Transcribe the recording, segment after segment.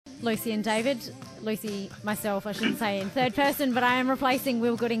Lucy and David. Lucy, myself, I shouldn't say in third person, but I am replacing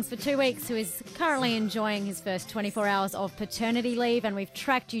Will Goodings for 2 weeks, who is currently enjoying his first 24 hours of paternity leave, and we've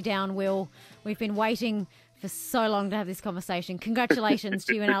tracked you down, Will. We've been waiting for so long to have this conversation. Congratulations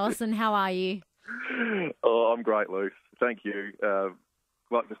to you and Alison. How are you? Oh, I'm great, Luce. Thank you.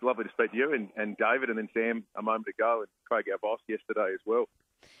 Well, it's lovely to speak to you and David, and then Sam a moment ago, and Craig, our boss, yesterday as well.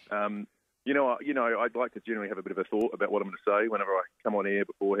 I'd like to generally have a bit of a thought about what I'm going to say whenever I come on air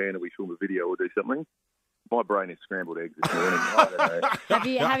beforehand or we film a video or do something. My brain is scrambled eggs this morning. I don't know.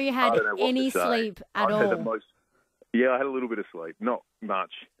 Have you had any sleep at all? I had a little bit of sleep, not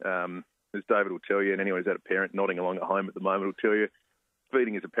much. As David will tell you, and anyone who's had a parent nodding along at home at the moment will tell you,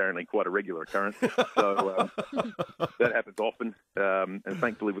 feeding is apparently quite a regular occurrence. So that happens often. And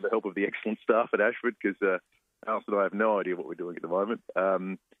thankfully with the help of the excellent staff at Ashford, because Alice and I have no idea what we're doing at the moment.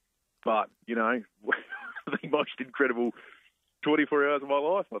 But, the most incredible 24 hours of my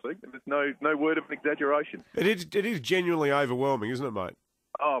life, I think. There's no word of an exaggeration. It is genuinely overwhelming, isn't it, mate?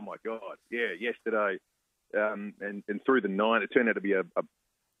 Oh, my God. Yeah, yesterday and through the night, it turned out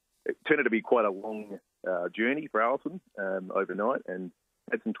to be quite a long journey for Alison overnight, and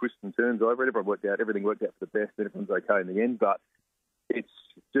had some twists and turns over it. Everything worked out for the best, and everyone's okay in the end. But it's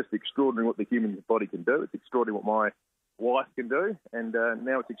just extraordinary what the human body can do. It's extraordinary what my wife can do, and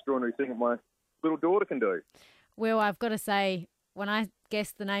now it's extraordinary seeing what my little daughter can do. Well, I've got to say, when I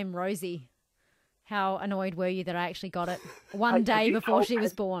guessed the name Rosie, how annoyed were you that I actually got it one day before she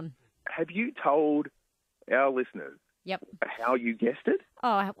was born? Have you told our listeners how you guessed it?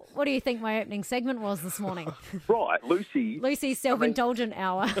 Oh, what do you think my opening segment was this morning? Right, Lucy. Lucy's self-indulgent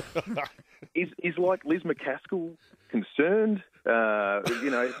hour. is like Liz McCaskill concerned?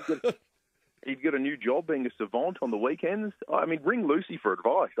 You've got a new job being a savant on the weekends. I mean, ring Lucy for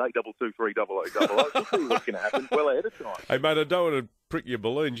advice. 82230000. We'll see what's going to happen well ahead of time. Hey, mate, I don't want to prick your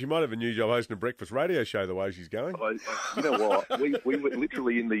balloon. She might have a new job hosting a breakfast radio show the way she's going. You know what? We were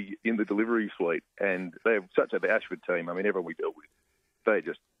literally in the delivery suite, and they're such an Ashford team. I mean, everyone we dealt with, they're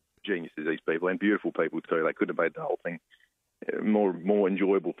just geniuses, these people, and beautiful people too. They couldn't have made the whole thing more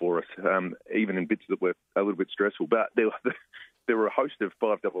enjoyable for us, even in bits that were a little bit stressful. But there were a host of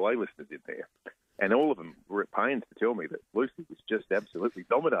 5AA listeners in there, and all of them were at pains to tell me that Lucy was just absolutely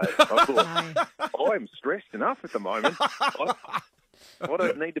dominated. I thought, I'm stressed enough at the moment. I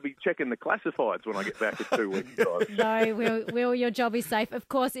don't need to be checking the classifieds when I get back in 2 weeks' time. No, Will, your job is safe. Of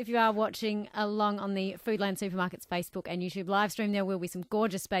course, if you are watching along on the Foodland Supermarkets Facebook and YouTube live stream, there will be some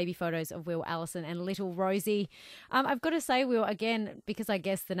gorgeous baby photos of Will, Alison and little Rosie. I've got to say, Will, again, because I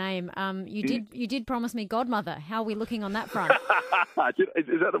guessed the name, you did promise me godmother. How are we looking on that front?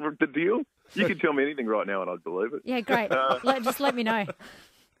 Is that the deal? You can tell me anything right now and I'd believe it. Yeah, great. Just let me know.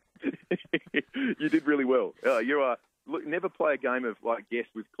 You did really well. You are... Look, never play a game of guess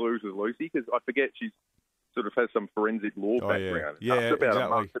with clues with Lucy, because I forget she's sort of has some forensic law background. Yeah, After about exactly. a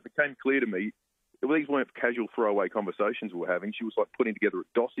month, it became clear to me these weren't casual throwaway conversations we were having. She was putting together a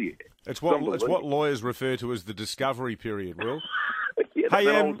dossier. It's what lawyers refer to as the discovery period, Will. Yeah,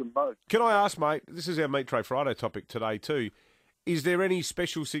 hey, can I ask, mate? This is our Meat Tray Friday topic today too. Is there any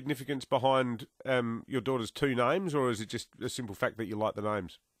special significance behind your daughter's two names, or is it just a simple fact that you like the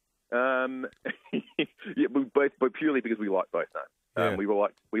names? Yeah, but purely because we like both names.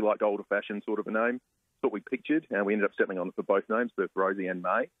 We liked older-fashioned sort of a name. That's what we pictured, and we ended up settling on it for both names, both Rosie and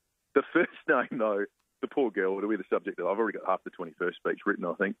May. The first name, though, the poor girl, will be the subject of. I've already got half the 21st speech written,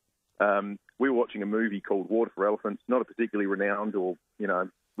 I think. We were watching a movie called Water for Elephants, not a particularly renowned or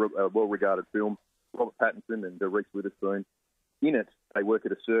well-regarded film. Robert Pattinson and Reese Witherspoon. In it, they work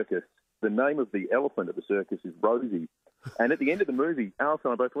at a circus. The name of the elephant at the circus is Rosie. And at the end of the movie, Alice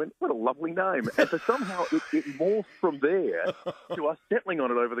and I both went, what a lovely name. And so somehow it morphed from there to us settling on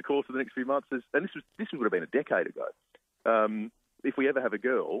it over the course of the next few months. And this would have been a decade ago. If we ever have a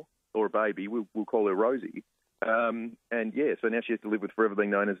girl or a baby, we'll call her Rosie. So now she has to live with forever being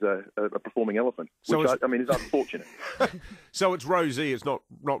known as a performing elephant, which is unfortunate. So it's Rosie, it's not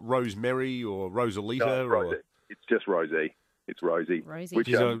Rosemary or Rosalita? No, it's Rosie. It's just Rosie. It's Rosie.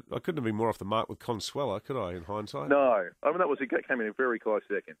 Which I couldn't have been more off the mark with Consuela, could I, in hindsight? No. I mean, that came in a very close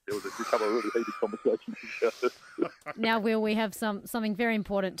second. There was a couple of really heated conversations. Now, Will, we have something very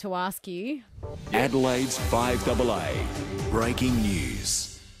important to ask you. Adelaide's 5AA. Breaking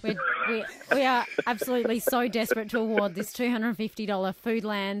news. We are absolutely so desperate to award this $250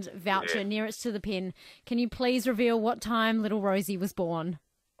 Foodland voucher nearest to the pin. Can you please reveal what time little Rosie was born?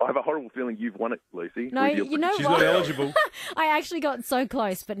 I have a horrible feeling you've won it, Lucy. No, you know She's what? not eligible. I actually got so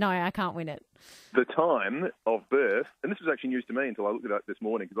close, but no, I can't win it. The time of birth, and this was actually news to me until I looked it up this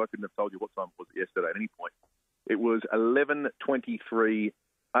morning because I couldn't have told you what time it was yesterday at any point. It was 11:23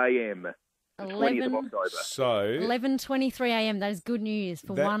 a.m. the 20th of 11 October. So 11:23 a.m. That is good news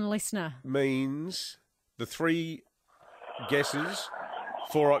for That- one listener. means the three guesses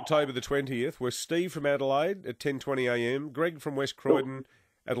for October the 20th were Steve from Adelaide at 10:20 a.m, Greg from West Croydon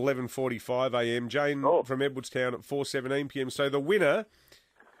at 11:45 a.m, Jane from Edwardstown at 4:17 p.m. So the winner,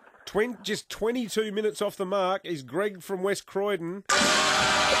 just 22 minutes off the mark, is Greg from West Croydon.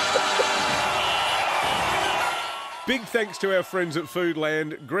 Big thanks to our friends at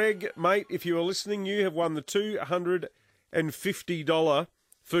Foodland. Greg, mate, if you are listening, you have won the $250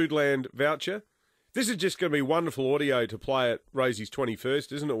 Foodland voucher. This is just going to be wonderful audio to play at Rosie's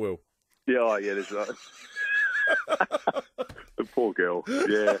 21st, isn't it, Will? Yeah, that's right. The poor girl.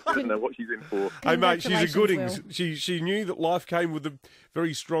 Yeah, doesn't know what she's in for. Hey, mate, she's a Congratulations, goodings. She knew that life came with a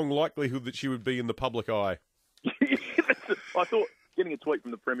very strong likelihood that she would be in the public eye. I thought getting a tweet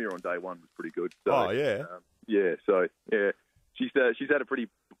from the Premier on day one was pretty good. So, Oh, yeah. She's had a pretty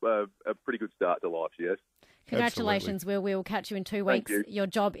good start to life. Yes. Congratulations, Will. We will catch you in 2 Thank weeks. you. Your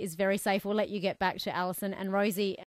job is very safe. We'll let you get back to Alison and Rosie.